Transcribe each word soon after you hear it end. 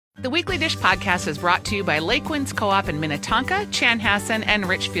The Weekly Dish podcast is brought to you by Lake Winds Co-op in Minnetonka, Chanhassen, and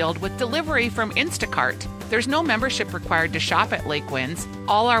Richfield with delivery from Instacart. There's no membership required to shop at Lake Winds.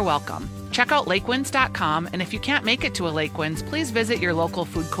 All are welcome. Check out lakewinds.com, and if you can't make it to a Lake Winds, please visit your local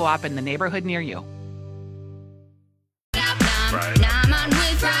food co-op in the neighborhood near you.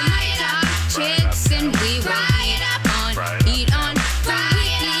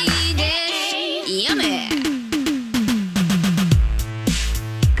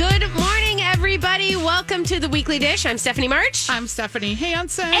 Welcome to the Weekly Dish. I'm Stephanie March. I'm Stephanie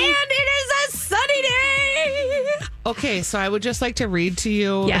Hansen. And it is a sunny day. Okay, so I would just like to read to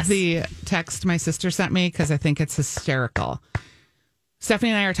you the text my sister sent me because I think it's hysterical.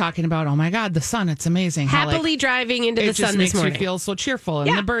 Stephanie and I are talking about, oh my God, the sun, it's amazing. Happily driving into the sun this morning. It just makes you feel so cheerful,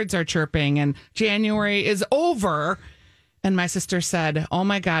 and the birds are chirping, and January is over. And my sister said, oh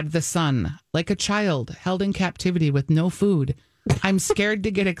my God, the sun, like a child held in captivity with no food. I'm scared to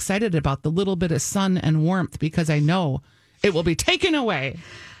get excited about the little bit of sun and warmth because I know it will be taken away.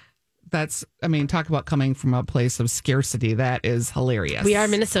 Talk about coming from a place of scarcity. That is hilarious. We are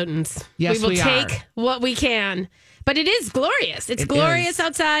Minnesotans. Yes, we will take what we can. But it is glorious. It's glorious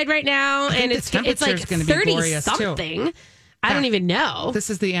outside right now. And it's like 30 something. I don't even know.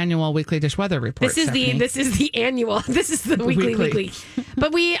 This is the annual Weekly Dish weather report. This is the weekly.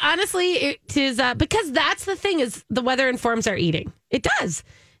 But we honestly, it is because that's the thing is the weather informs our eating. It does.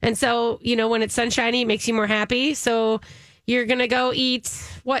 And so, when it's sunshiny, it makes you more happy. So you're going to go eat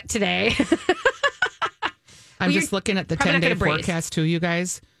what today? I'm just looking at the 10-day forecast too, you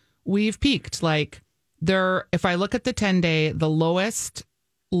guys. We've peaked. If I look at the 10-day, the lowest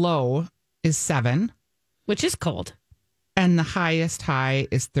low is 7. Which is cold. And the highest high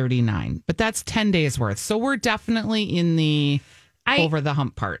is 39. But that's 10 days worth. So we're definitely in the over the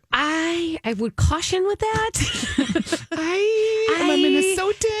hump part. I would caution with that. I'm a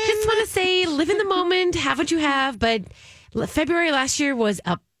Minnesotan. Just want to say, live in the moment, have what you have. But February last year was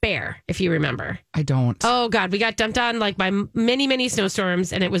a bear, if you remember. I don't. Oh, God. We got dumped on by many, many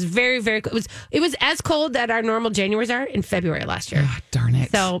snowstorms. And it was very, very cold. It was as cold that our normal Januaries are in February last year. Oh, darn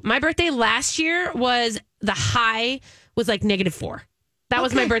it. So my birthday last year was the high was like -4. That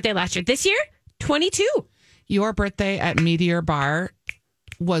was my birthday last year. This year, 22. Your birthday at Meteor Bar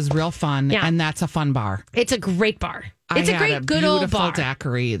was real fun, and that's a fun bar. It's a great bar. It's a great, good old bar. Beautiful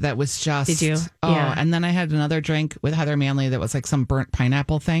daiquiri that was just... Did you? Oh, yeah. And then I had another drink with Heather Manley that was like some burnt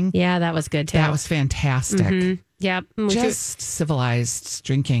pineapple thing. Yeah, that was good too. That was fantastic. Mm-hmm. Yeah. Just civilized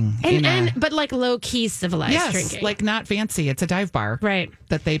drinking. But like low-key civilized drinking. Like not fancy. It's a dive bar. Right.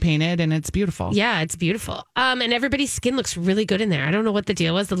 That they painted, and it's beautiful. Yeah, it's beautiful. And everybody's skin looks really good in there. I don't know what the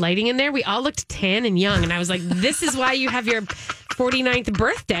deal was. The lighting in there, we all looked tan and young. And I was like, this is why you have your 49th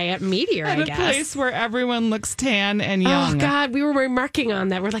birthday at Meteor, I guess. At a place where everyone looks tan and young. Oh, God. We were remarking on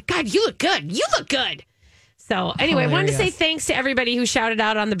that. We're like, God, you look good. You look good. So anyway, I wanted to say thanks to everybody who shouted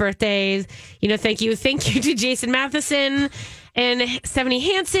out on the birthdays. Thank you to Jason Matheson and Stephanie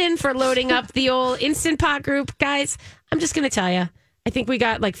Hansen for loading up the old Instant Pot group. Guys, I'm just going to tell you, I think we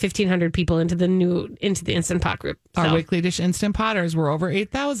got like 1,500 people into the Instant Pot group. So. Our Weekly Dish Instant Potters were over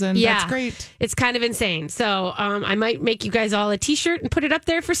 8,000. Yeah, that's great. It's kind of insane. So I might make you guys all a T-shirt and put it up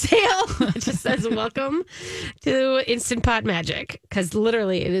there for sale. It just says "Welcome to Instant Pot Magic" because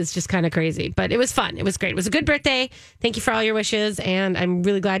literally it is just kind of crazy. But it was fun. It was great. It was a good birthday. Thank you for all your wishes, and I'm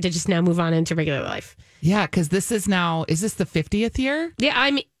really glad to just now move on into regular life. Yeah, because this is now. Is this the 50th year?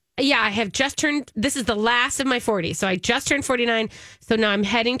 Yeah, I have just turned, this is the last of my 40. So I just turned 49. So now I'm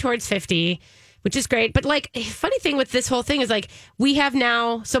heading towards 50, which is great. But funny thing with this whole thing is we have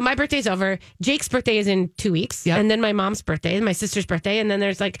now, so my birthday's over. Jake's birthday is in 2 weeks. Yep. And then my mom's birthday, and my sister's birthday. And then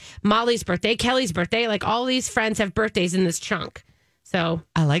there's Molly's birthday, Kelly's birthday. All these friends have birthdays in this chunk. So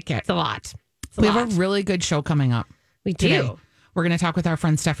I like it. It's a lot. We have a really good show coming up. We do. Today. We're going to talk with our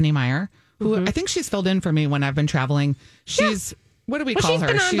friend Stephanie Meyer, who I think she's filled in for me when I've been traveling. She's... What do we call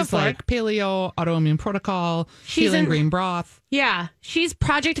her? She's before. Like paleo, autoimmune protocol, healing green broth. Yeah, she's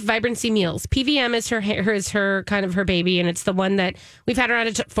Project Vibrancy Meals. PVM is her kind of her baby, and it's the one that we've had her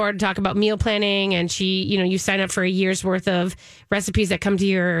on for to talk about meal planning. And she, you sign up for a year's worth of recipes that come to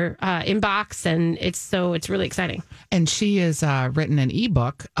your inbox, and it's really exciting. And she has written an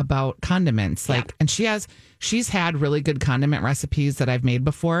ebook about condiments, and she's had really good condiment recipes that I've made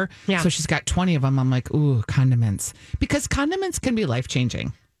before. Yeah. So she's got 20 of them. I'm like, ooh, condiments. Because condiments can be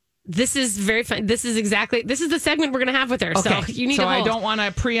life-changing. This is very fun. This is the segment we're going to have with her. Okay. So you need to hold. I don't want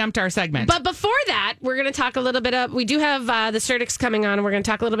to preempt our segment. But before that, we're going to talk a little bit we do have the Certix coming on, and we're going to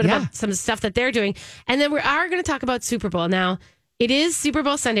talk a little bit about some stuff that they're doing. And then we are going to talk about Super Bowl. Now, it is Super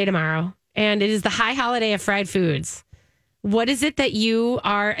Bowl Sunday tomorrow, and it is the high holiday of fried foods. What is it that you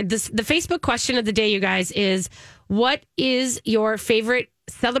are? The Facebook question of the day, you guys, is what is your favorite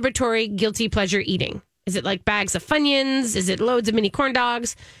celebratory guilty pleasure eating? Is it like bags of Funyuns? Is it loads of mini corn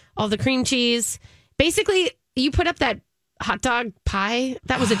dogs? All the cream cheese? Basically, you put up that hot dog pie.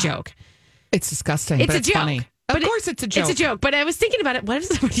 That was a joke. It's disgusting, It's but a it's joke. funny. Of course it's a joke. It's a joke. But I was thinking about it. What if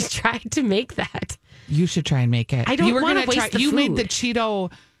somebody tried to make that? You should try and make it. I don't You were wanna gonna waste try. the You made food. the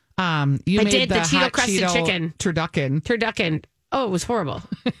Cheeto. You I made did the Cheeto hot crusted Cheeto chicken. turducken. Turducken. Oh, it was horrible.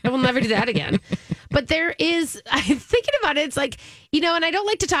 I will never do that again. But there is, I'm thinking about it. It's like, and I don't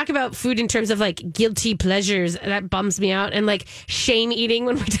like to talk about food in terms of like guilty pleasures. That bums me out. And like shame eating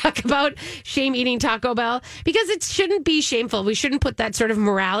when we talk about shame eating Taco Bell, because it shouldn't be shameful. We shouldn't put that sort of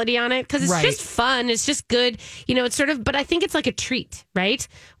morality on it because it's Right. just fun. It's just good. It's sort of, but I think it's like a treat, right?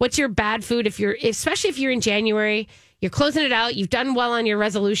 What's your bad food especially if you're in January? You're closing it out. You've done well on your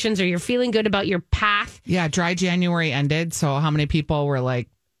resolutions, or you're feeling good about your path. Yeah, dry January ended. So how many people were like,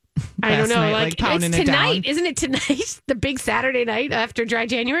 I don't last know. night, Like pounding it's it tonight, down? isn't it? Tonight, the big Saturday night after dry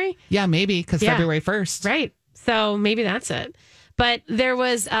January, Yeah, maybe because Yeah. February 1st. right? So maybe that's it. But there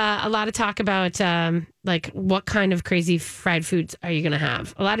was a lot of talk about like what kind of crazy fried foods are you going to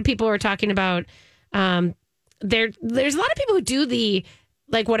have? A lot of people were talking about there's a lot of people who do the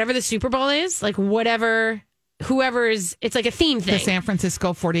like whatever the Super Bowl is, like whoever's it's like a theme The thing. San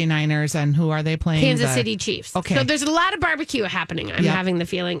Francisco 49ers, and who are they playing? Kansas City Chiefs. Okay. So there's a lot of barbecue happening. I'm Yep. having the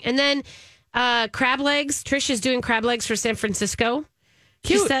feeling. And then crab legs. Trish is doing crab legs for San Francisco.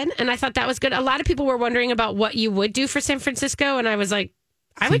 She Cute. said, and I thought that was good. A lot of people were wondering about what you would do for San Francisco, and I was like,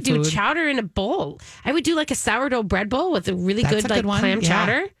 I would do Seafood. chowder in a bowl. I would do like a sourdough bread bowl with a really That's good a like good one. clam Yeah.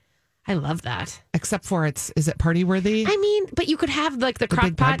 chowder. I love that. Except for is it party worthy? I mean, but you could have like the big crock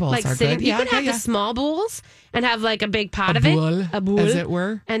bread pot bowls like are sitting. good. You Yeah, could have yeah, the yeah. small bowls and have like a big pot A of it, bowl, a bowl, as it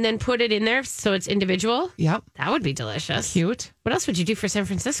were. and then put it in there so it's individual. Yep. That would be delicious. Cute. What else would you do for San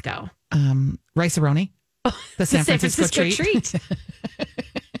Francisco? Rice-A-Roni. The San Francisco, treat. treat.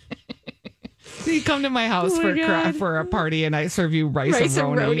 You come to my house Oh my God. for a party, and I serve you rice-A-Roni.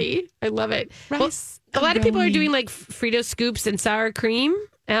 Rice-A-Roni. I love it. Rice A lot of people are A-Roni. doing like Frito scoops and sour cream,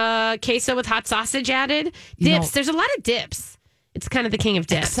 queso with hot sausage added, You dips. know- There's a lot of dips. It's kind of the king of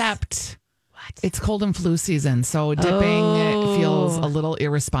dips. Except What? it's cold and flu season, so dipping feels a little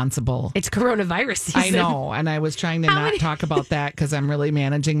irresponsible. It's coronavirus season. I know, and I was trying to How not many- talk about that because I'm really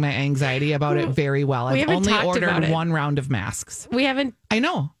managing my anxiety about it very well. We I've haven't only talked about ordered it. one round of masks. We haven't. I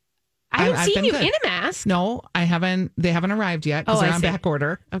know. I haven't I've seen been you good. in a mask. No, I haven't. They haven't arrived yet because Oh, they're I on see. back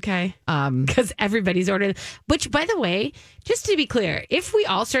order. Okay. Um, Because everybody's ordering. Which, by the way, just to be clear, if we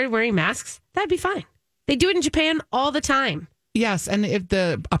all started wearing masks, that'd be fine. They do it in Japan all the time. yes, and if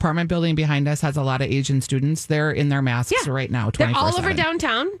the apartment building behind us has a lot of Asian students, they're in their masks Yeah. right now. They're all over 24/7.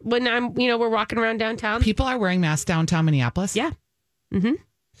 downtown. When we're walking around downtown. People are wearing masks downtown Minneapolis. Yeah.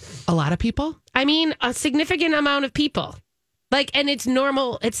 A lot of people. I mean, a significant amount of people. And it's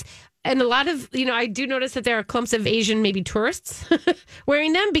normal. And a lot of, I do notice that there are clumps of Asian, maybe tourists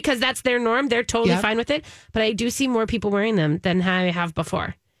wearing them because that's their norm. They're totally Yep. fine with it. But I do see more people wearing them than I have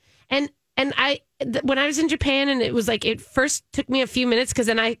before. And when I was in Japan, and it was like, it first took me a few minutes because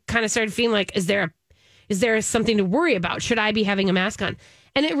then I kind of started feeling like, is there something to worry about? Should I be having a mask on?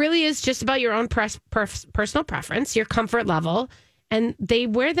 And it really is just about your own personal preference, your comfort level. And they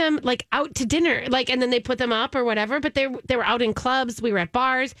wear them out to dinner, and then they put them up or whatever. But they were out in clubs. We were at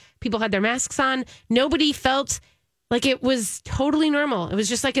bars. People had their masks on. Nobody felt like it was totally normal. It was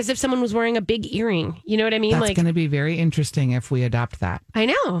just like as if someone was wearing a big earring. You know what I mean? That's going to be very interesting if we adopt that. I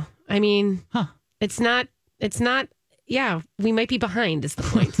know. I mean, Huh. It's not. Yeah, we might be behind. Is the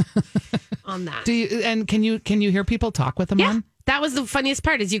point on that? Do you? And can you hear people talk with them Yeah, on? that was the funniest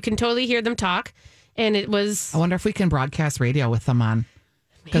part. Is you can totally hear them talk, and it was. I wonder if we can broadcast radio with them on.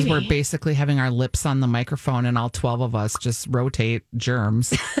 Because we're Maybe. basically having our lips on the microphone and all 12 of us just rotate germs.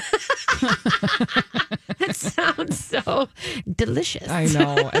 That sounds so delicious. I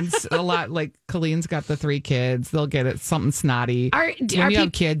know. And a lot like Colleen's got the 3 kids. They'll get it something snotty. Are When you have people?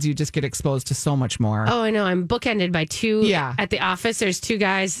 kids, you just get exposed to so much more. Oh, I know. I'm bookended by 2. Yeah. At the office, there's 2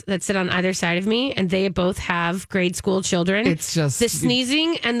 guys that sit on either side of me, and they both have grade school children. It's just the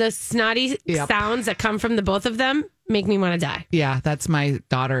sneezing and the snotty Yep. sounds that come from the both of them make me want to die. Yeah, that's my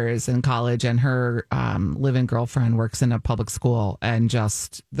daughter is in college and her live-in girlfriend works in a public school, and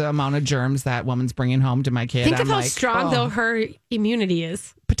just the amount of germs that woman's bringing home to my kid. Think of I'm how like, strong, oh, though, her immunity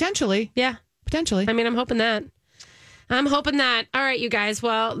is. Potentially. Yeah. Potentially. I mean, I'm hoping that. All right, you guys.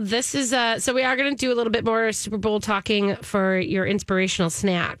 Well, this is so we are going to do a little bit more Super Bowl talking for your inspirational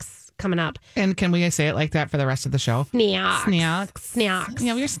snacks coming up. And can we say it like that for the rest of the show? Snacks. Snacks.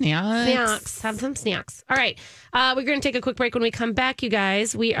 Yeah, your snacks. Snacks. Have some snacks. All right. We're going to take a quick break. When we come back, you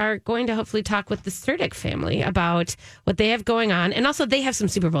guys, we are going to hopefully talk with the Surdick family about what they have going on. And also, they have some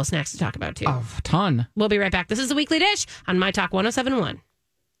Super Bowl snacks to talk about, too. Oh, a ton. We'll be right back. This is the Weekly Dish on My Talk 107.1.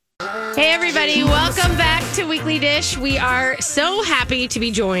 Hey, everybody. Welcome back to Weekly Dish. We are so happy to be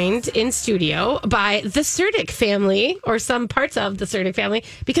joined in studio by the Surdick family, or some parts of the Surdick family,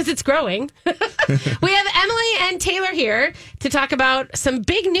 because it's growing. We have Emily and Taylor here to talk about some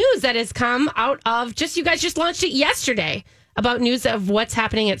big news that has come out of you guys just launched it yesterday about news of what's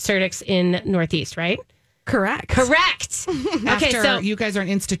happening at Surdick's in Northeast, right? Correct. Okay, so you guys are an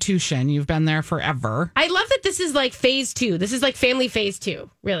institution. You've been there forever. I love that this is like phase 2. This is like family phase 2,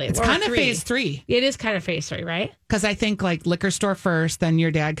 really. It's kind of phase 3. It is kind of phase 3, right? Because I think like liquor store first, then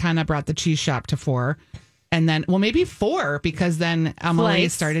your dad kind of brought the cheese shop to 4. And then, well, maybe 4, because then Emily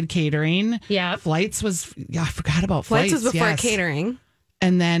Flights. started catering. Yeah. Flights was, I forgot about Flights. Flights was before yes. catering.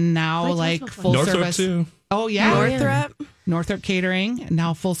 And then now Flights was like before. full Northrop service. too. Oh, yeah. Northrop. Northrop Catering, and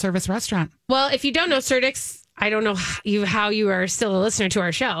now full service restaurant. Well, if you don't know Surdick's, I don't know how you are still a listener to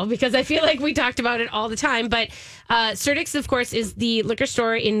our show, because I feel like we talked about it all the time. But Surdick's, of course, is the liquor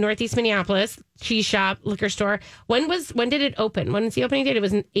store in Northeast Minneapolis, cheese shop, liquor store. When did it open? When was the opening date? It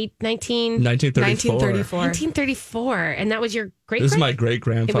was in 1934. 1934. And that was your great. This is my It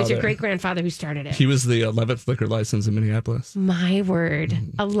great-grandfather. was your great grandfather who started it. He was the 11th liquor license in Minneapolis. My word,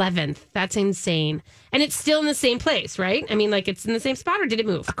 11th. That's insane. And it's still in the same place, right? I mean, like it's in the same spot, or did it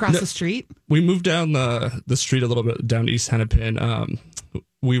move? Across the street. We moved down the street a little bit, down East Hennepin.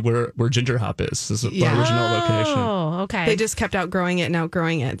 We were where Ginger Hop is. This is the original location. Oh, okay. They just kept outgrowing it and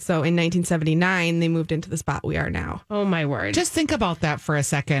outgrowing it. So in 1979, they moved into the spot we are now. Oh, my word. Just think about that for a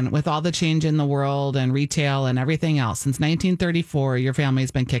second. With all the change in the world and retail and everything else, since 1934, your family's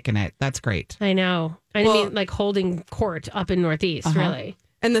been kicking it. That's great. I know. I mean, like holding court up in Northeast, really.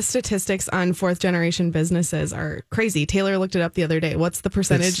 And the statistics on fourth generation businesses are crazy. Taylor looked it up the other day. What's the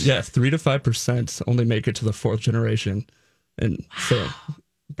percentage? 3 to 5% only make it to the 4th generation. And so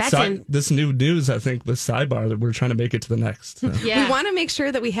this new news, I think, with Sidebar, that we're trying to make it to the next. So. Yeah. We want to make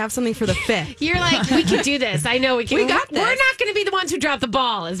sure that we have something for the 5th. You're like, we can do this. I know we can. We got We're this. not going to be the ones who drop the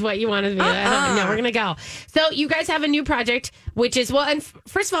ball, is what you want to be. No, we're going to go. So you guys have a new project, which is, well, and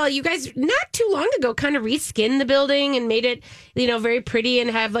first of all, you guys not too long ago kind of reskinned the building and made it, very pretty and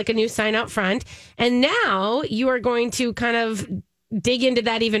have like a new sign out front. And now you are going to kind of dig into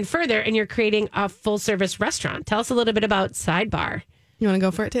that even further, and you're creating a full service restaurant. Tell us a little bit about Sidebar. You want to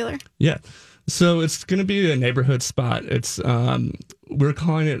go for it, Taylor? Yeah. So it's going to be a neighborhood spot. It's we're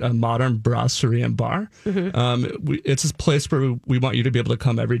calling it a modern brasserie and bar. It's a place where we want you to be able to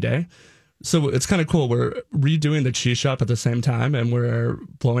come every day. So it's kind of cool. We're redoing the cheese shop at the same time, and we're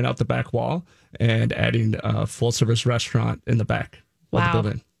blowing out the back wall and adding a full service restaurant in the back of the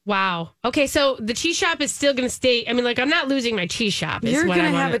building. Wow. Okay, so the cheese shop is still going to stay. I mean, like, I'm not losing my cheese shop. You're going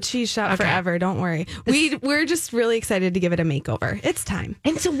to have a cheese shop forever. Don't worry. We're just really excited to give it a makeover. It's time.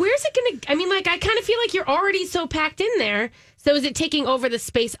 And so where's it going to, I mean, like, I kind of feel like you're already so packed in there. So is it taking over the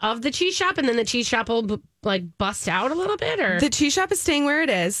space of the cheese shop, and then the cheese shop will bust out a little bit, or the cheese shop is staying where it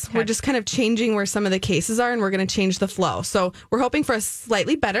is? Okay. We're just kind of changing where some of the cases are, and we're going to change the flow. So we're hoping for a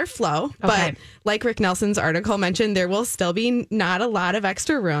slightly better flow, but like Rick Nelson's article mentioned, there will still be not a lot of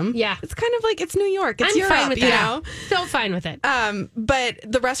extra room. Yeah, it's kind of like it's New York. It's I'm Europe, fine with that. You know? So fine with it. But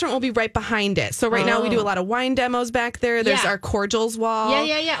the restaurant will be right behind it. So right now we do a lot of wine demos back there. There's our cordials wall.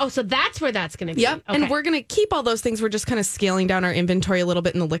 Yeah. Oh, so that's where that's going to be. Yep. Okay. And we're going to keep all those things. We're just kind of scaling down our inventory a little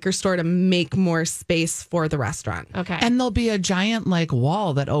bit in the liquor store to make more space for the restaurant. Okay. And there'll be a giant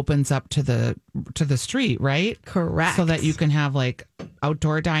wall that opens up to the street, right? Correct. So that you can have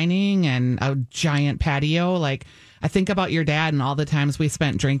outdoor dining and a giant patio. Like, I think about your dad and all the times we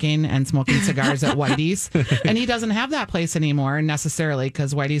spent drinking and smoking cigars at Whitey's. And he doesn't have that place anymore necessarily,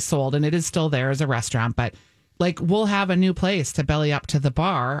 because Whitey's sold and it is still there as a restaurant. But we'll have a new place to belly up to the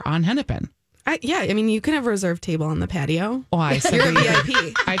bar on Hennepin. I mean, you can have a reserved table on the patio. Oh, I said you're a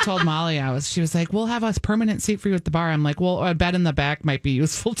VIP. I told Molly, she was like, we'll have a permanent seat for you at the bar. I'm like, well, a bed in the back might be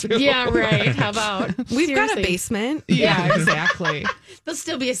useful too. Yeah, right. How about? We've got a basement. Yeah, exactly. There'll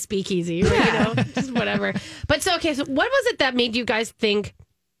still be a speakeasy, just whatever. But so what was it that made you guys think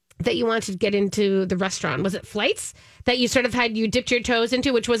that you wanted to get into the restaurant? Was it Flights that you sort of you dipped your toes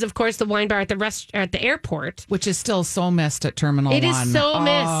into, which was, of course, the wine bar at the airport, which is still so missed at Terminal 1. It is so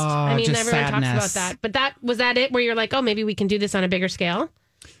missed. I mean, everyone sadness. talks about that. But was that it? Where you're like, oh, maybe we can do this on a bigger scale?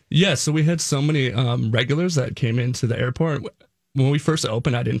 Yeah. So we had so many regulars that came into the airport. When we first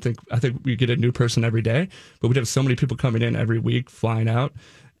opened, I think we get a new person every day, but we'd have so many people coming in every week, flying out.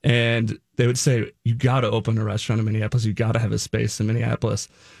 And they would say, you got to open a restaurant in Minneapolis. You got to have a space in Minneapolis.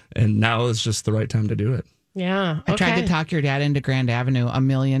 And now is just the right time to do it. Yeah. I tried to talk your dad into Grand Avenue a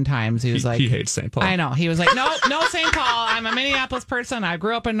million times. He was like, he hates St. Paul. I know. He was like, no St. Paul. I'm a Minneapolis person. I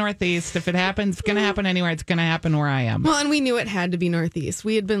grew up in Northeast. If it happens, it's going to happen anywhere. It's going to happen where I am. Well, and we knew it had to be Northeast.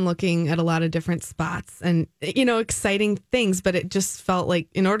 We had been looking at a lot of different spots and, exciting things, but it just felt like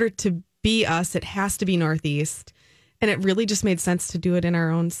in order to be us, it has to be Northeast. And it really just made sense to do it in our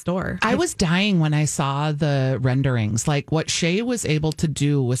own store. I was dying when I saw the renderings. Like what Shay was able to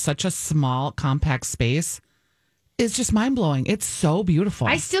do with such a small, compact space is just mind blowing. It's so beautiful.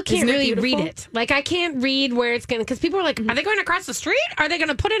 I still can't really read it. Like I can't read where it's going to, because people are like, are they going across the street? Are they going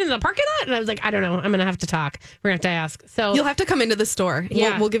to put it in the parking lot? And I was like, I don't know. I'm going to have to talk. We're going to have to ask. So you'll have to come into the store.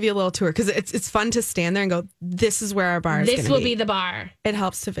 Yeah. We'll give you a little tour because it's fun to stand there and go, this is where our bar is going to be. This will be the bar. It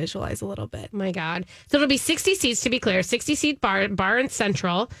helps to visualize a little bit. Oh my God. So it'll be 60 seats, to be clear, 60-seat bar and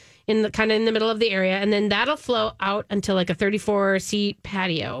central in the kind of in the middle of the area. And then that'll flow out until like a 34-seat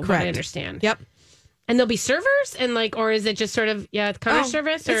patio. Correct. What I understand. Yep. And there'll be servers and or is it just sort of counter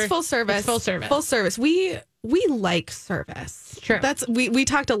service? Or it's full service. It's full service. Full service. We like service. True. We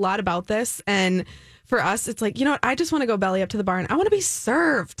talked a lot about this, and for us, it's like, you know what? I just want to go belly up to the bar and I want to be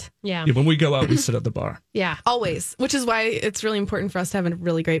served. Yeah. When we go out, we sit at the bar. Yeah. Always, which is why it's really important for us to have a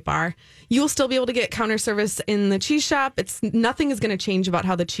really great bar. You will still be able to get counter service in the cheese shop. Nothing is going to change about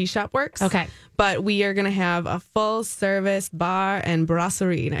how the cheese shop works. Okay. But we are going to have a full service bar and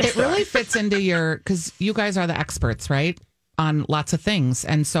brasserie next It really fits into because you guys are the experts, right? On lots of things.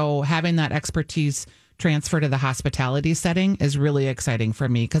 And so having that expertise transfer to the hospitality setting is really exciting for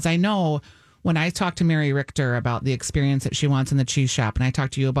me because I know when I talked to Mary Richter about the experience that she wants in the cheese shop, and I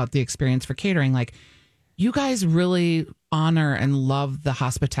talked to you about the experience for catering, like you guys really honor and love the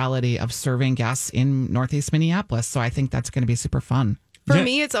hospitality of serving guests in Northeast Minneapolis. So I think that's going to be super fun. For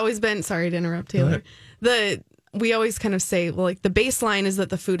me, it's always been, sorry to interrupt, Taylor. We always kind of say, well, like the baseline is that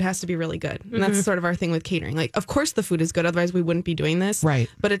the food has to be really good. And that's sort of our thing with catering. Like, of course the food is good. Otherwise we wouldn't be doing this. Right.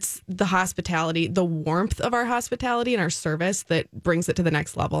 But it's the hospitality, the warmth of our hospitality and our service that brings it to the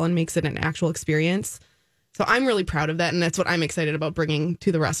next level and makes it an actual experience. So I'm really proud of that. And that's what I'm excited about bringing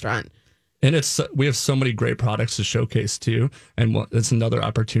to the restaurant. And we have so many great products to showcase too. And it's another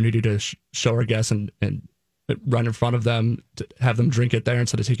opportunity to show our guests and run in front of them, to have them drink it there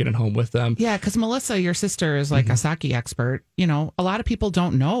instead of taking it home with them. Yeah, because Melissa, your sister, is like a sake expert. You know, a lot of people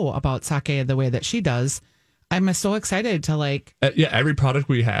don't know about sake the way that she does. I'm so excited to every product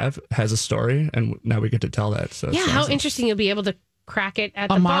we have has a story, and now we get to tell that. So yeah, how interesting you'll be able to crack it at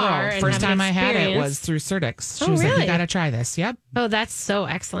the Amaro, bar. And first have time an I had it experience. was through Certix. She Oh, was like, really? you got to try this. Yep. Oh, that's so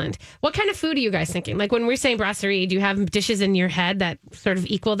excellent. What kind of food are you guys thinking? Like when we're saying brasserie, do you have dishes in your head that sort of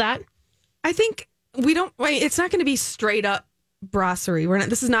equal that? I think it's not going to be straight up brasserie.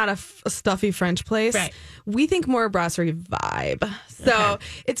 This is not a stuffy French place. Right. We think more brasserie vibe. So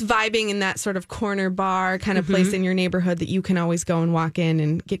it's vibing in that sort of corner bar kind of place in your neighborhood that you can always go and walk in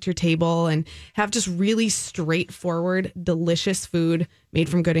and get your table and have just really straightforward, delicious food made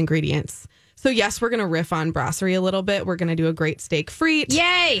from good ingredients. So yes, we're going to riff on brasserie a little bit. We're going to do a great steak frite.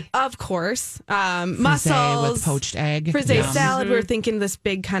 Yay! Of course. Frisee Mussels. with poached egg. Frisee Yeah. salad. We're thinking this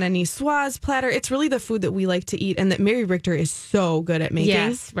big kind of niçoise platter. It's really the food that we like to eat and that Mary Richter is so good at making.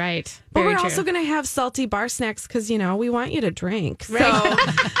 Yes, right. But Very we're true. also going to have salty bar snacks because, we want you to drink. Right.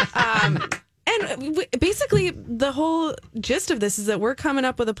 So, basically, the whole gist of this is that we're coming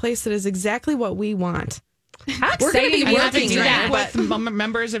up with a place that is exactly what we want. How We're gonna exciting be you have to working do right that. now, with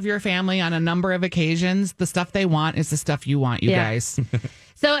members of your family on a number of occasions. The stuff they want is the stuff you want, you Yeah. guys.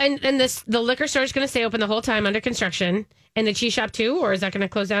 So, and the liquor store is going to stay open the whole time under construction, and the cheese shop too, or is that going to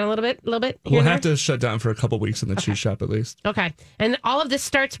close down a little bit? Here We'll and have there? to shut down for a couple weeks in the cheese shop at least. Okay, and all of this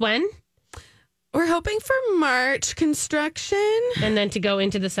starts when, We're hoping for March construction. and then to go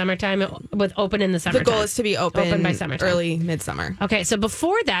into the summertime with open in the The summertime. goal is to be open by summertime. early midsummer. Okay, so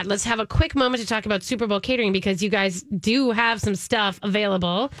before that, let's have a quick moment to talk about Super Bowl catering because you guys do have some stuff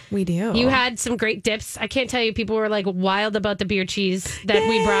available. We do. You had some great dips. I can't tell you, people were like wild about the beer cheese that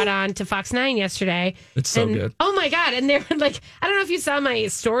we brought on to Fox 9 yesterday. It's so And- good. Oh my God. And they were like, I don't know if you saw my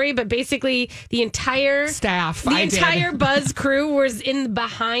story, but basically the entire Staff. The I did. entire Buzz crew was in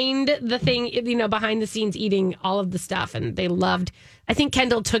behind the thing, behind the scenes eating all of the stuff, and they loved. I think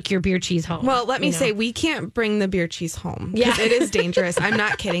Kendall took your beer cheese home. Well, let me say, we can't bring the beer cheese home. Yeah. Because it is dangerous. I'm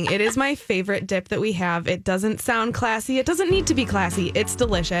not kidding. It is my favorite dip that we have. It doesn't sound classy. It doesn't need to be classy. It's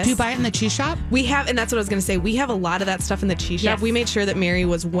delicious. Do you buy it in the cheese shop? We have, and that's what I was going to say. We have a lot of that stuff in the cheese shop. Yes. We made sure that Mary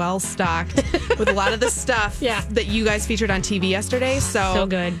was well stocked with a lot of the stuff that you guys featured on TV yesterday. So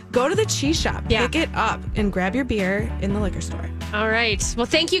good. Go to the cheese shop, pick it up, and grab your beer in the liquor store. All right. Well,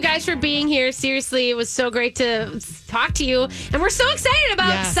 thank you guys for being here. Seriously, it was so great to talk to you. And we're so excited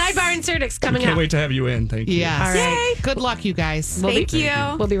about Sidebar and Certix coming Can't up. wait to have you in. Thank you. Yes. All right. Good luck, you guys. Thank you.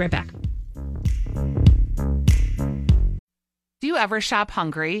 We'll be right back. Do you ever shop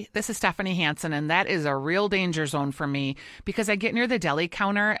hungry? This is Stephanie Hansen, and that is a real danger zone for me because I get near the deli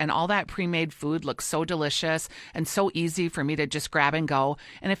counter and all that pre-made food looks so delicious and so easy for me to just grab and go.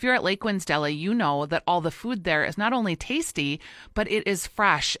 And if you're at Lakewinds Deli, you know that all the food there is not only tasty, but it is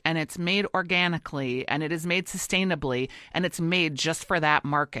fresh and it's made organically and it is made sustainably and it's made just for that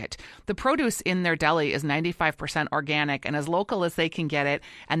market. The produce in their deli is 95% organic and as local as they can get it.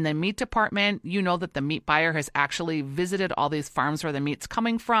 And the meat department, you know that the meat buyer has actually visited all these farms where the meat's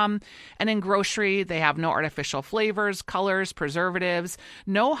coming from. And in grocery, they have no artificial flavors, colors, preservatives,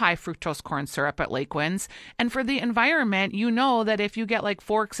 no high fructose corn syrup at Lakewinds. And for the environment, you know that if you get like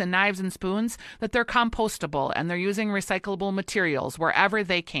forks and knives and spoons, that they're compostable and they're using recyclable materials wherever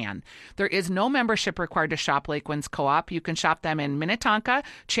they can. There is no membership required to shop Lakewinds Co-op. You can shop them in Minnetonka,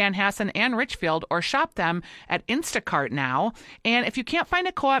 Chanhassen, and Richfield, or shop them at Instacart now. And if you can't find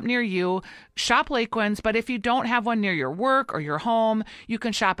a co-op near you, shop Lakewinds. But if you don't have one near your work or your home, you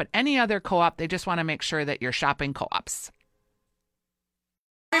can shop at any other co-op. They just want to make sure that you're shopping co-ops.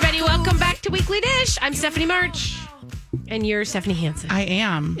 Everybody, welcome back to Weekly Dish. I'm Stephanie March. And you're Stephanie Hansen. I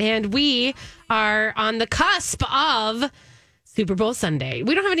am. And we are on the cusp of Super Bowl Sunday.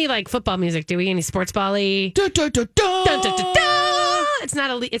 We don't have any like football music, do we? Any sports ball-y? Dun, dun, dun, dun. Dun, dun, dun, dun.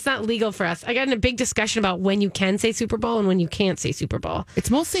 It's not legal for us. I got in a big discussion about when you can say Super Bowl and when you can't say Super Bowl. It's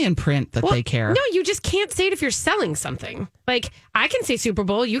mostly in print that they care. No, you just can't say it if you're selling something. Like I can say Super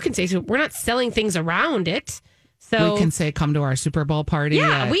Bowl, you can say Super Bowl. We're not selling things around it. So we can say, come to our Super Bowl party.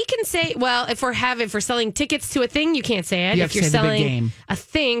 Yeah, we can say, well, if we're selling tickets to a thing, you can't say it. You if have you're to say the big selling game. a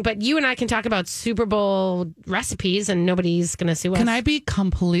thing, but you and I can talk about Super Bowl recipes and nobody's going to sue us. Can I be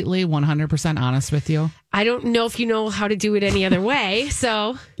completely 100% honest with you? I don't know if you know how to do it any other way.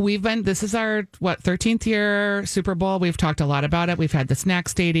 So This is our 13th year Super Bowl. We've talked a lot about it. We've had the snack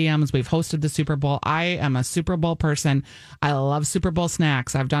stadiums. We've hosted the Super Bowl. I am a Super Bowl person. I love Super Bowl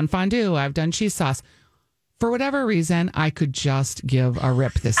snacks. I've done fondue. I've done cheese sauce. For whatever reason, I could just give a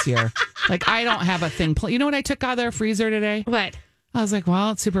rip this year. Like, I don't have a thing. You know what I took out of their freezer today? what? I was like,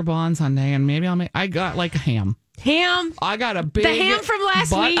 well, it's Super Bowl on Sunday, and maybe I got like a ham. Ham? I got a big The ham from last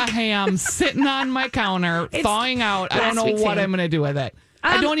butt week. of ham sitting on my counter, thawing out. I don't last know week's what ham. I'm going to do with it.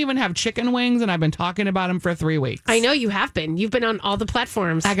 I don't even have chicken wings, and I've been talking about them for 3 weeks. I know you have been. You've been on all the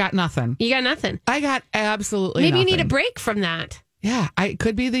platforms. I got nothing. You got nothing. I got absolutely Maybe nothing. you need a break from that. Yeah, it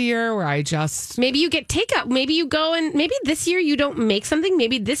could be the year where I just... Maybe you get takeout. Maybe you go and maybe this year you don't make something.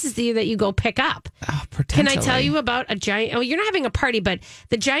 Maybe this is the year that you go pick up. Oh, Can I potentially. tell you about a giant? Oh, you're not having a party, but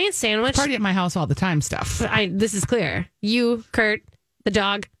the giant sandwich. Party at my house all the time stuff. This is clear. You, Kurt, the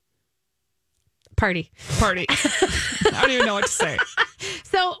dog. Party. Party. I don't even know what to say.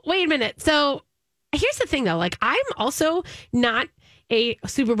 So wait a minute. So here's the thing, though. Like I'm also not a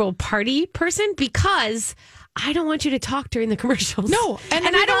Super Bowl party person because I don't want you to talk during the commercials. No, and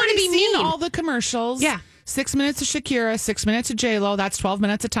I we've don't want to already be seen mean. all the commercials. Yeah. 6 minutes of Shakira, 6 minutes of J-Lo. That's 12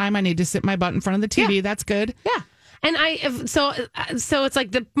 minutes of time. I need to sit my butt in front of the TV. Yeah. That's good. Yeah. And so it's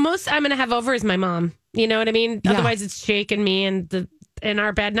like the most I'm going to have over is my mom. You know what I mean? Yeah. Otherwise, it's Jake and me and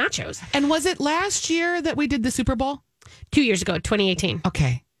our bad nachos. And was it last year that we did the Super Bowl? 2 years ago, 2018.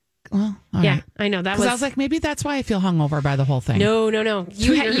 Okay. Well, all Yeah, right. I know that Because I was like, maybe that's why I feel hungover by the whole thing. No.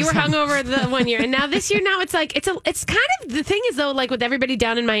 You years were ago. hungover the 1 year, and now this year, it's like it's kind of the thing is though, like with everybody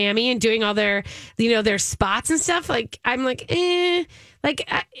down in Miami and doing all their their spots and stuff. Like I'm like, it's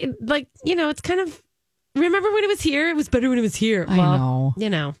kind of remember when it was here? It was better when it was here. I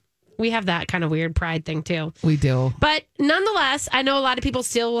know. We have that kind of weird pride thing too. We do. But nonetheless, I know a lot of people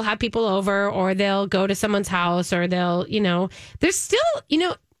still will have people over, or they'll go to someone's house, or they'll there's still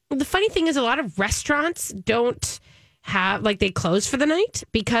the funny thing is a lot of restaurants don't have they close for the night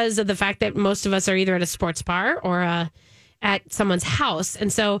because of the fact that most of us are either at a sports bar or at someone's house.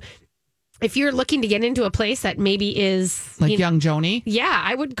 And so if you're looking to get into a place that maybe is Like Young Joni, yeah,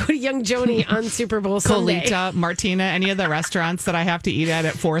 I would go to Young Joni on Super Bowl Sunday. Colita, Martina, any of the restaurants that I have to eat at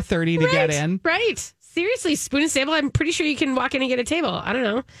 4:30 to get in. Right. Seriously, Spoon and Stable, I'm pretty sure you can walk in and get a table. I don't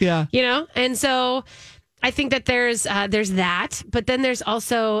know. Yeah. And so I think that there's that, but then there's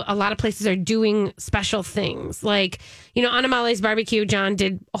also a lot of places are doing special things. Like, Anamale's Barbecue, John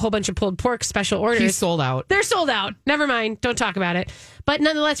did a whole bunch of pulled pork special orders. He's sold out. They're sold out. Never mind. Don't talk about it. But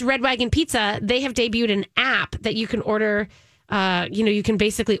nonetheless, Red Wagon Pizza, they have debuted an app that you can order. You can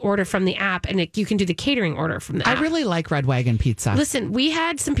basically order from the app, and you can do the catering order from the app. I really like Red Wagon Pizza. Listen, we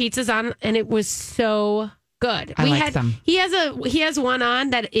had some pizzas on, and it was so good. I like them. He has one on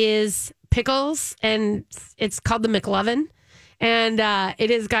that is pickles, and it's called the McLovin, and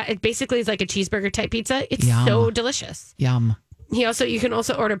it basically is like a cheeseburger type pizza. It's so delicious. Yum. You can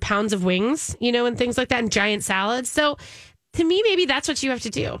also order pounds of wings, and things like that, and giant salads. So to me, maybe that's what you have to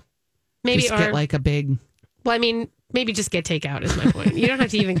do. Maybe just get like a big. Well, I mean, maybe just get takeout is my point. You don't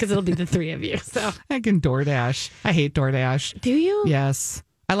have to even, because it'll be the three of you. So I can DoorDash. I hate DoorDash. Do you? Yes.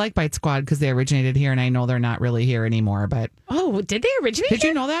 I like Bite Squad because they originated here, and I know they're not really here anymore. But did they originate? Did here?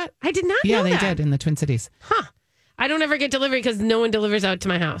 you know that? I did not. Yeah, know they that. did in the Twin Cities. Huh. I don't ever get delivery because no one delivers out to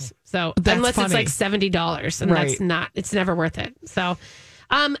my house. So That's unless funny. it's like $70, and it's never worth it. So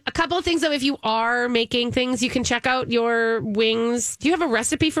a couple of things though, if you are making things, you can check out your wings. Do you have a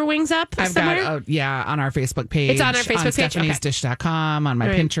recipe for wings up somewhere? On our Facebook page. It's on our Facebook page. Stephanie'sDish.com, on my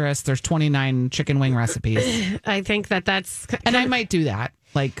Pinterest. There's 29 chicken wing recipes. I think that's... And I might do that.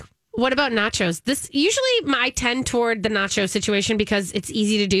 Like... What about nachos? I tend toward the nacho situation because it's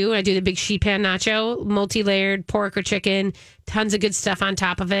easy to do. I do the big sheet pan nacho, multi-layered pork or chicken, tons of good stuff on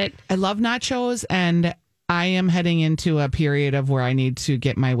top of it. I love nachos, and I am heading into a period of where I need to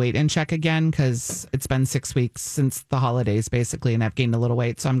get my weight in check again because it's been 6 weeks since the holidays, basically, and I've gained a little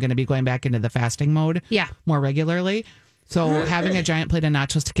weight. So I'm going to be going back into the fasting mode more regularly. So having a giant plate of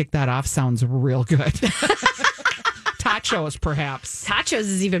nachos to kick that off sounds real good. Tachos, perhaps. Tachos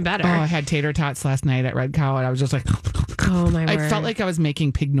is even better. Oh, I had tater tots last night at Red Cow, and I was just like, oh my word. I felt like I was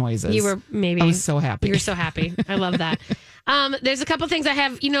making pig noises. You were maybe. I was so happy. You were so happy. I love that. There's a couple things I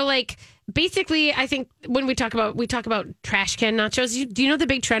have, basically, I think when we talk about trash can nachos, do you know the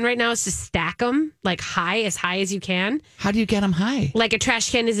big trend right now is to stack them like as high as you can? How do you get them high? Like a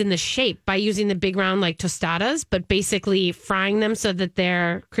trash can is in the shape by using the big round like tostadas, but basically frying them so that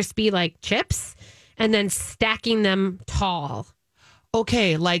they're crispy like chips. And then stacking them tall.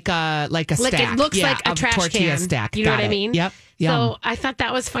 Okay, like a stack. Like it looks like a trash tortilla can. stack. You know what I mean? Yep. So I thought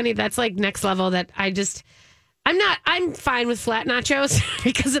that was funny. That's like next level that I'm fine with flat nachos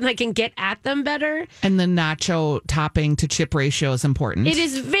because then I can get at them better. And the nacho topping to chip ratio is important. It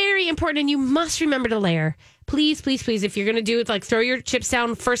is very important. And you must remember to layer. Please, please, please. If you're going to do it, like throw your chips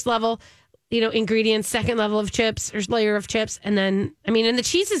down first level, ingredients, second level of chips or layer of chips. And then, and the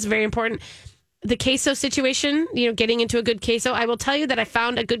cheese is very important. The queso situation, getting into a good queso. I will tell you that I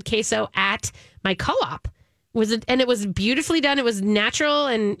found a good queso at my co-op. And it was beautifully done. It was natural,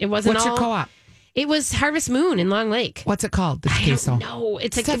 and it wasn't What's your co-op? It was Harvest Moon in Long Lake. What's it called? The queso. No,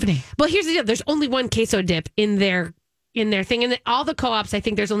 it's like Stephanie. Well, here's the deal. There's only one queso dip in their thing, and all the co-ops. I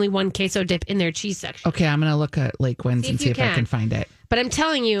think there's only one queso dip in their cheese section. Okay, I'm going to look at Lake Winds and see if I can find it. But I'm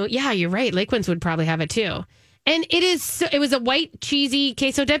telling you, yeah, you're right. Lake Winds would probably have it too. And it was a white cheesy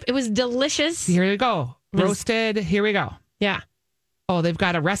queso dip. It was delicious. Here we go. Roasted. Here we go. Yeah. Oh, they've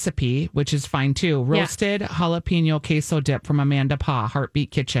got a recipe, which is fine too. Roasted jalapeno queso dip from Amanda Pa,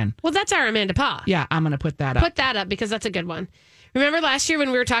 Heartbeat Kitchen. Well, that's our Amanda Pa. Yeah, I'm going to put that up. Put that up because that's a good one. Remember last year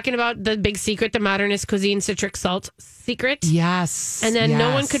when we were talking about the big secret, the Modernist Cuisine citric salt secret? Yes. And then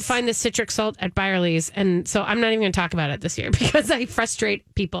no one could find the citric salt at Byerly's. And so I'm not even going to talk about it this year because I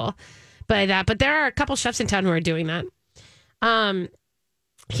frustrate people by that. But there are a couple chefs in town who are doing that.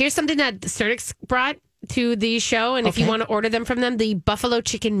 Here's something that Sturdick's brought to the show, and if you want to order them from them, the buffalo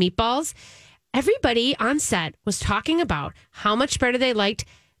chicken meatballs. Everybody on set was talking about how much better they liked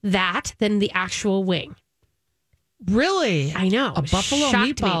that than the actual wing. Really? I know. A buffalo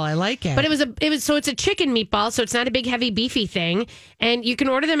meatball. I like it. But it's a chicken meatball, so it's not a big heavy beefy thing. And you can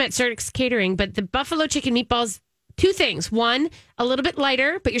order them at Sturdick's Catering, but the buffalo chicken meatballs, two things. One, a little bit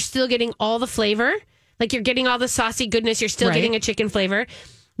lighter, but you're still getting all the flavor. Like you're getting all the saucy goodness. You're still getting a chicken flavor.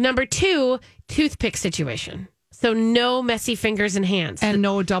 Number two, toothpick situation. So no messy fingers and hands. And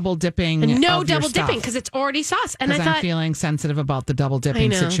no double dipping. And no double dipping because it's already sauce. And I'm feeling sensitive about the double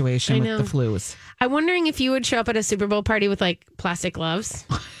dipping situation with the flus. I'm wondering if you would show up at a Super Bowl party with like plastic gloves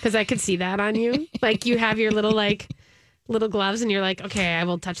because I could see that on you. Like you have your little gloves and you're like, okay, I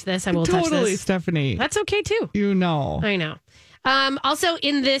will touch this. I will touch this. Totally, Stephanie. That's okay too. You know. I know. Also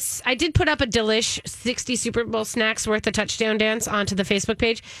in this, I did put up a Delish 60 Super Bowl snacks worth a touchdown dance onto the Facebook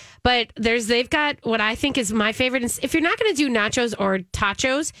page, but they've got what I think is my favorite. If you're not going to do nachos or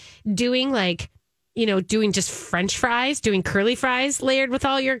tachos, doing doing just French fries, doing curly fries layered with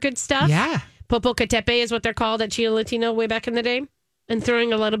all your good stuff. Yeah. Popocatepe is what they're called at Chile Latino way back in the day. And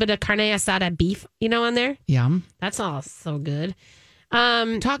throwing a little bit of carne asada beef, on there. Yum. That's all so good. You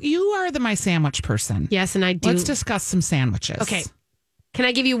are my sandwich person. Yes, and I do. Let's discuss some sandwiches. Okay. Can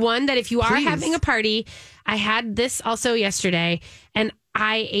I give you one that if you are Please. having a party, I had this also yesterday, and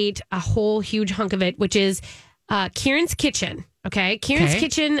I ate a whole huge hunk of it, which is Kieran's Kitchen. Okay. Kieran's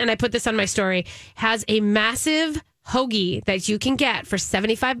Kitchen, and I put this on my story, has a massive hoagie that you can get for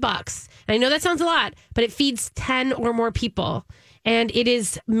 $75. And I know that sounds a lot, but it feeds 10 or more people. And it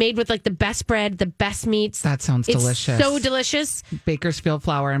is made with like the best bread, the best meats. That sounds delicious. So delicious. Bakersfield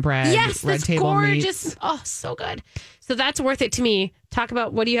flour and bread. Yes, Red that's Table gorgeous. meats. Oh, so good. So that's worth it to me. Talk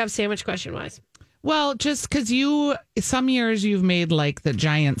about what do you have sandwich question wise? Well, just because some years you've made like the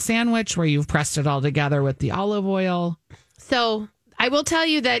giant sandwich where you've pressed it all together with the olive oil. So I will tell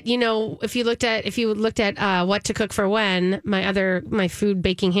you that, if you looked at What to Cook for When, my food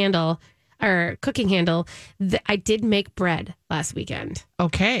baking handle or cooking handle, I did make bread last weekend.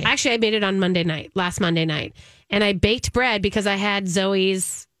 Okay. Actually, I made it on last Monday night. And I baked bread because I had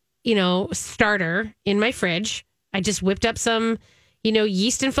Zoe's, starter in my fridge. I just whipped up some,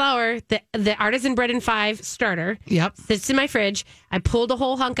 yeast and flour, the Artisan Bread and 5 starter. Yep. Sits in my fridge. I pulled a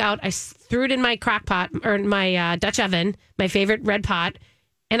whole hunk out. I threw it in my crock pot or my Dutch oven, my favorite red pot,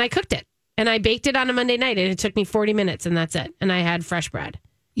 and I cooked it. And I baked it on a Monday night, and it took me 40 minutes, and that's it. And I had fresh bread.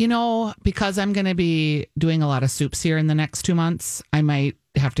 Because I'm going to be doing a lot of soups here in the next 2 months, I might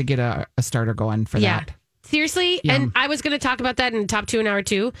have to get a starter going for that. Seriously. Yum. And I was going to talk about that in top 2 in hour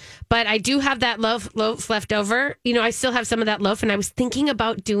 2, but I do have that loaf left over. I still have some of that loaf, and I was thinking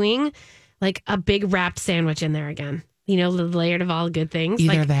about doing like a big wrapped sandwich in there again. Layered of all good things.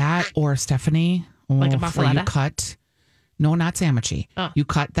 Either that or Stephanie, like a where muffaletta? you cut, no, not sandwichy. Oh. You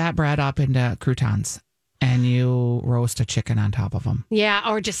cut that bread up into croutons and you roast a chicken on top of them. Yeah,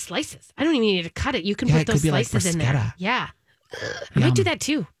 or just slices. I don't even need to cut it. You can Yeah, put it could those be like slices in there. bruschetta. Yeah. I might do that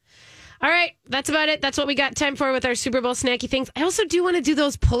too. All right, that's about it. That's what we got time for with our Super Bowl snacky things. I also do want to do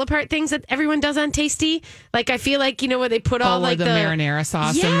those pull apart things that everyone does on Tasty. Like I feel like, where they put all like the marinara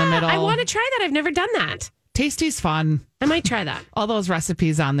sauce in the middle. I want to try that. I've never done that. Tasty's fun. I might try that. All those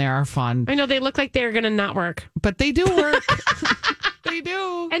recipes on there are fun. I know they look like they're going to not work. But they do work. They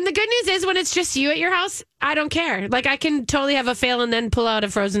do. And the good news is when it's just you at your house, I don't care. Like I can totally have a fail and then pull out a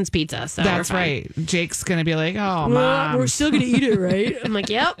Frozen's pizza. So that's we're fine. right. Jake's going to be like, oh, Mom. We're still going to eat it, right? I'm like,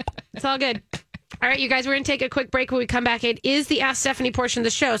 yep, it's all good. All right, you guys, we're going to take a quick break. When we come back, it is the Ask Stephanie portion of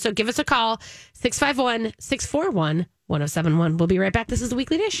the show. So give us a call, 651-641-1071. We'll be right back. This is the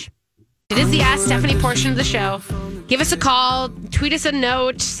Weekly Dish. It is the Ask Stephanie portion of the show. Give us a call, tweet us a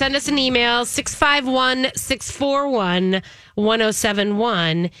note, send us an email.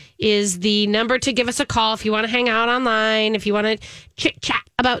 651-641-1071 is the number to give us a call if you want to hang out online, if you want to chit-chat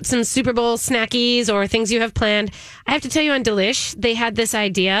about some Super Bowl snackies or things you have planned. I have to tell you on Delish, they had this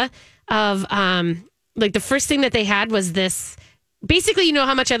idea of, like the first thing that they had was this, basically,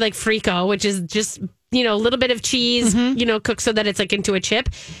 how much I like Frico, which is just... a little bit of cheese, cooked so that it's like into a chip.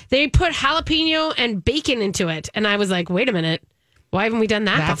 They put jalapeno and bacon into it. And I was like, wait a minute. Why haven't we done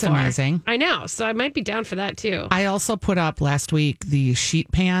that That's before? amazing. I know. So I might be down for that too. I also put up last week the sheet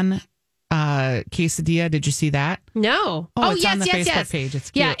pan quesadilla. Did you see that? No. Oh, it's on the Facebook page.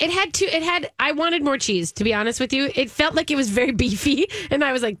 It's cute. Yeah, I wanted more cheese, to be honest with you. It felt like it was very beefy. And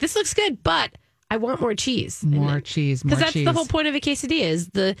I was like, this looks good, but I want more cheese. More cheese. Because that's the whole point of a quesadilla, is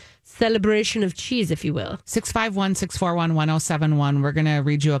the celebration of cheese, if you will. 651-641-1071. We're going to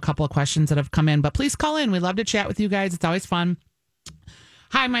read you a couple of questions that have come in, but please call in. We love to chat with you guys. It's always fun.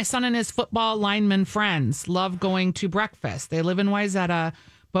 Hi, my son and his football lineman friends love going to breakfast. They live in Wayzata,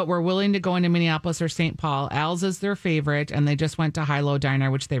 but we're willing to go into Minneapolis or St. Paul. Al's is their favorite, and they just went to High-Low Diner,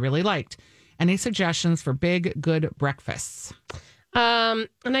 which they really liked. Any suggestions for big, good breakfasts? And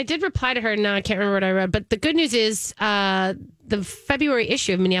I did reply to her. Now I can't remember what I read, but the good news is the February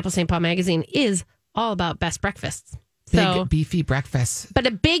issue of Minneapolis St. Paul magazine is all about best breakfasts. Big beefy breakfast. But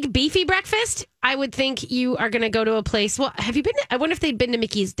a big beefy breakfast, I would think you are going to go to a place. Well, have you been? I wonder if they've been to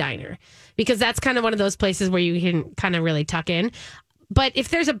Mickey's Diner, because that's kind of one of those places where you can kind of really tuck in. But if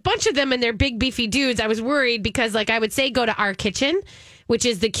there's a bunch of them and they're big beefy dudes, I was worried because, like, I would say go to Our Kitchen, which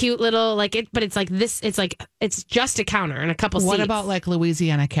is the cute little but it's like this. It's just a counter and a couple seats. What about like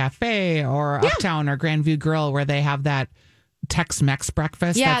Louisiana Cafe or Uptown or Grandview Grill, where they have that Tex-Mex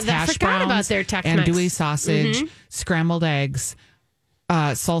breakfast? Yeah, that's I hash forgot browns about their Tex-Mex. andouille sausage, scrambled eggs,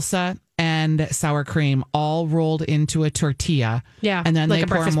 salsa, and and sour cream all rolled into a tortilla. Yeah, And then like they a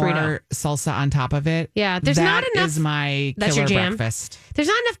pour breakfast more burrito. salsa on top of it. Yeah, there's That not enough- is my That's killer your jam? breakfast. There's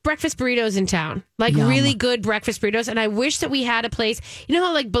not enough breakfast burritos in town, like Yum. really good breakfast burritos. And I wish that we had a place. You know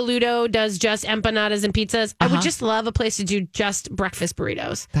how like Boludo does just empanadas and pizzas? I would just love a place to do just breakfast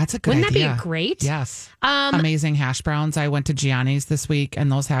burritos. That's a good Wouldn't idea. that be great? Yes. Amazing hash browns. I went to Gianni's this week,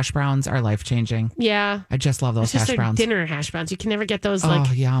 and those hash browns are life changing. Yeah. I just love those It's just hash their browns. dinner hash browns. You can never get those. Oh,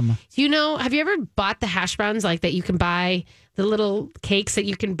 Like, yum. you know, have you ever bought the hash browns like that? You can buy the little cakes that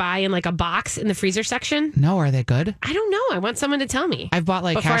you can buy in like a box in the freezer section. No, are they good? I don't know. I want someone to tell me. I've bought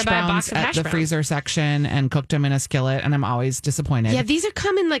like Before I hash buy a browns box of at hash the browns. freezer section and cooked them in a skillet, and I'm always disappointed. Yeah, these are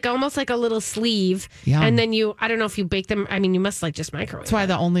coming like almost like a little sleeve. Yum. And then I don't know if you bake them. I mean, you must like just microwave. That's why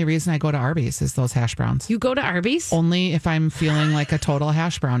the only reason I go to Arby's is those hash browns. You go to Arby's? Only if I'm feeling like a total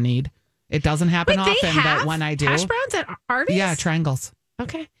hash brown need. It doesn't happen Wait, they often, have but when I do, hash browns at Arby's? yeah, triangles.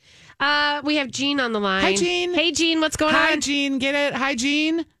 Okay. We have Jean on the line. Hi, Jean. Hey, Jean, what's going Hi, on? Jean. Get it? Hi,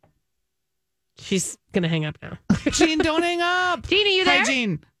 Jean. She's going to hang up now. Jean, don't hang up. Jean, are you there? Hi,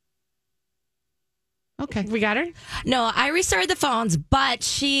 Jean. Okay. We got her? No, I restarted the phones, but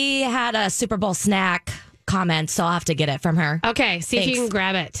she had a Super Bowl snack comment, so I'll have to get it from her. Okay, see if you Thanks. can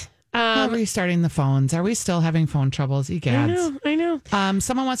grab it. Restarting the phones. Are we still having phone troubles? Egads. I know.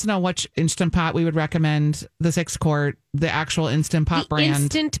 Someone wants to know which Instant Pot we would recommend. The 6-quart, the actual Instant Pot The brand.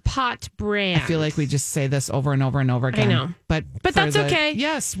 Instant Pot brand. I feel like we just say this over and over and over again. know. But But for that's okay.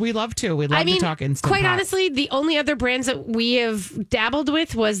 Yes, we love to. We love to talk Instant quite Pot. honestly, the only other brands that we have dabbled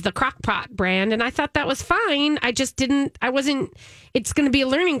with was the Crock Pot brand, and I thought that was fine. It's going to be a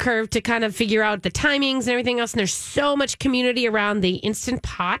learning curve to kind of figure out the timings and everything else, and there's so much community around the Instant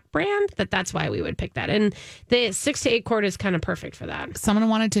Pot brand that's why we would pick that. And the 6 to 8 quart is kind of perfect for that. Someone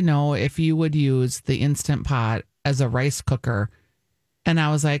wanted to know if you would use the Instant Pot as a rice cooker. And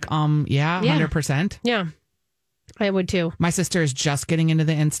I was like, yeah, 100%. Yeah, I would too. My sister is just getting into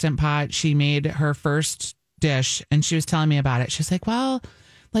the Instant Pot. She made her first dish and she was telling me about it. She was like, well,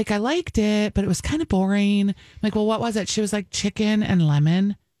 like I liked it, but it was kind of boring. I'm like, well, what was it? She was like chicken and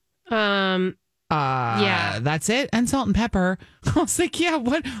lemon. Yeah. That's it. And salt and pepper. I was like, yeah,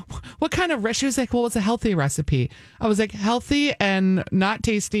 what kind of she was like, well, it's a healthy recipe. I was like, healthy and not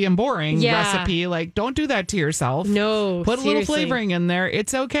tasty and boring recipe. Like, don't do that to yourself. No, Put a little seriously. flavoring in there.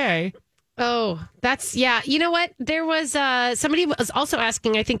 It's okay. Oh, you know what? There was somebody was also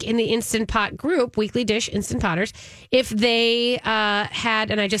asking, I think, in the Instant Pot group, Weekly Dish Instant Potters, if they had,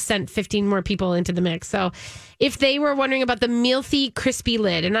 and I just sent 15 more people into the mix. So if they were wondering about the Milthy Crispy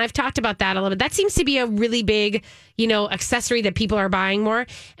Lid, and I've talked about that a little bit. That seems to be a really big, accessory that people are buying more.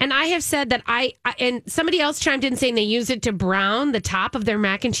 And I have said that and somebody else chimed in saying they use it to brown the top of their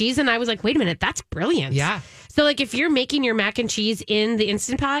mac and cheese. And I was like, wait a minute, that's brilliant. Yeah. So, like, if you're making your mac and cheese in the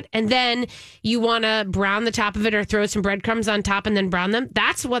Instant Pot and then you want to brown the top of it or throw some breadcrumbs on top and then brown them,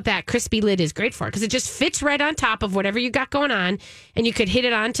 that's what that crispy lid is great for because it just fits right on top of whatever you got going on. And you could hit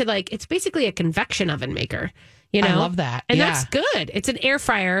it onto, it's basically a convection oven maker. I love that. And Yeah. that's good. It's an air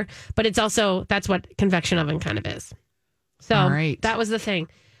fryer, but it's also, that's what convection oven kind of is. So, All right. that was the thing.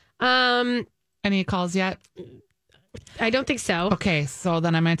 Any calls yet? I don't think so. Okay, so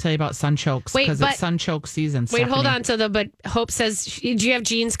then I'm going to tell you about sunchokes Wait, because but- it's sunchoke season. Wait, hold Stephanie. on. But Hope says, do you have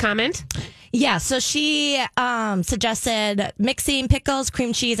Jean's comment? Yeah, so she suggested mixing pickles,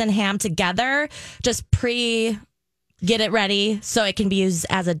 cream cheese, and ham together. Just get it ready so it can be used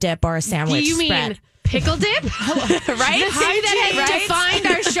as a dip or a sandwich Do you spread. mean pickle dip? Right? The thing that has Right? defined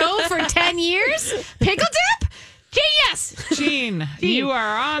our show for 10 years? Pickle dip? Genius! Gene, you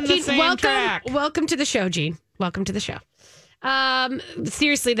are on the Gene, same track. welcome to the show, Gene. Welcome to the show.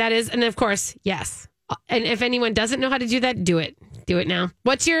 Seriously, that is, and of course, yes. And if anyone doesn't know how to do that, do it. Do it now.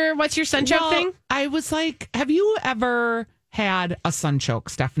 What's your sunchoke thing? I was like, have you ever had a sunchoke,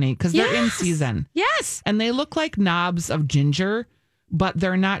 Stephanie? Because they're in Yes. season. Yes. And they look like knobs of ginger, but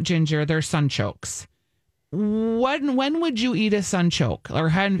they're not ginger. They're sunchokes. When would you eat a sunchoke, or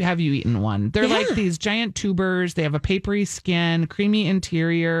have you eaten one? They're like these giant tubers. They have a papery skin, creamy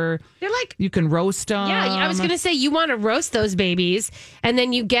interior. They're like, You can roast them. yeah, I was going to say you want to roast those babies and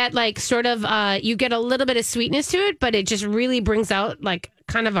then you get you get a little bit of sweetness to it, but it just really brings out like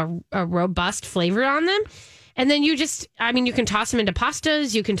kind of a robust flavor on them. And then you can toss them into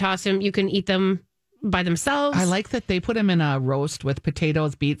pastas. You can eat them by themselves. I like that they put them in a roast with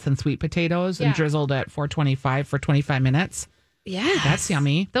potatoes, beets, and sweet potatoes and Yeah. drizzled at 425 for 25 minutes. Yeah. That's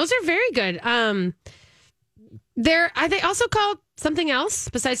yummy. Those are very good. Are they also called something else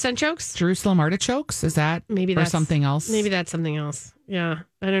besides sunchokes? Jerusalem artichokes, is that Maybe or that's something else? Maybe that's something else. Yeah,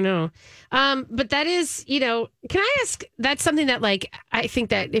 I don't know. But that is, can I ask, that's something that like, I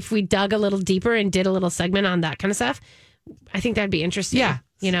think that if we dug a little deeper and did a little segment on that kind of stuff, I think that'd be interesting.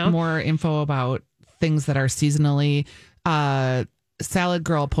 Yeah. More info about things that are seasonally. Salad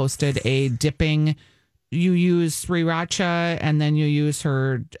Girl posted a dipping. You use sriracha and then you use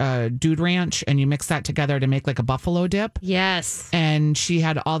her Dude Ranch and you mix that together to make like a buffalo dip. Yes. And she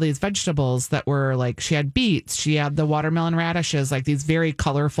had all these vegetables that were like, she had beets, she had the watermelon radishes, like these very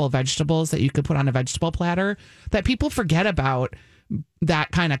colorful vegetables that you could put on a vegetable platter that people forget about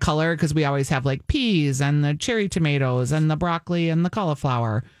that kind of color because we always have like peas and the cherry tomatoes and the broccoli and the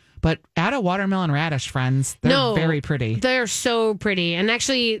cauliflower. But add a watermelon radish, friends. They're very pretty. They're so pretty. And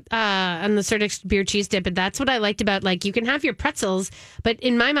actually, on the Certix beer cheese dip, that's what I liked about, like, you can have your pretzels, but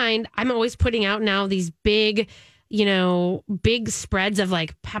in my mind, I'm always putting out now these big, big spreads of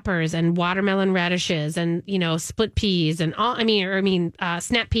like peppers and watermelon radishes and, split peas and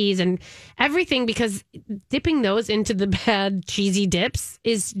snap peas and everything, because dipping those into the bad cheesy dips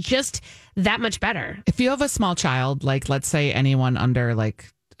is just that much better. If you have a small child, like let's say anyone under like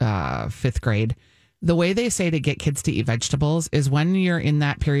 5th grade, the way they say to get kids to eat vegetables is when you're in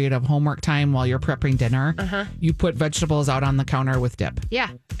that period of homework time while you're prepping dinner, you put vegetables out on the counter with dip. Yeah.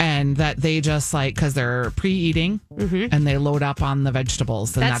 And that they just like, because they're pre-eating and they load up on the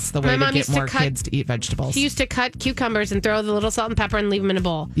vegetables. And that's the way to get more kids to eat vegetables. She used to cut cucumbers and throw the little salt and pepper and leave them in a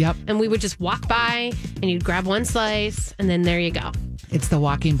bowl. Yep. And we would just walk by and you'd grab one slice and then there you go. It's the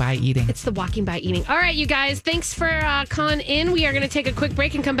walking by eating. It's the walking by eating. All right, you guys, thanks for calling in. We are going to take a quick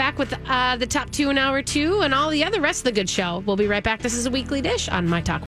break and come back with the top 2 in hour 2 and all the other rest of the good show. We'll be right back. This is a Weekly Dish on My Talk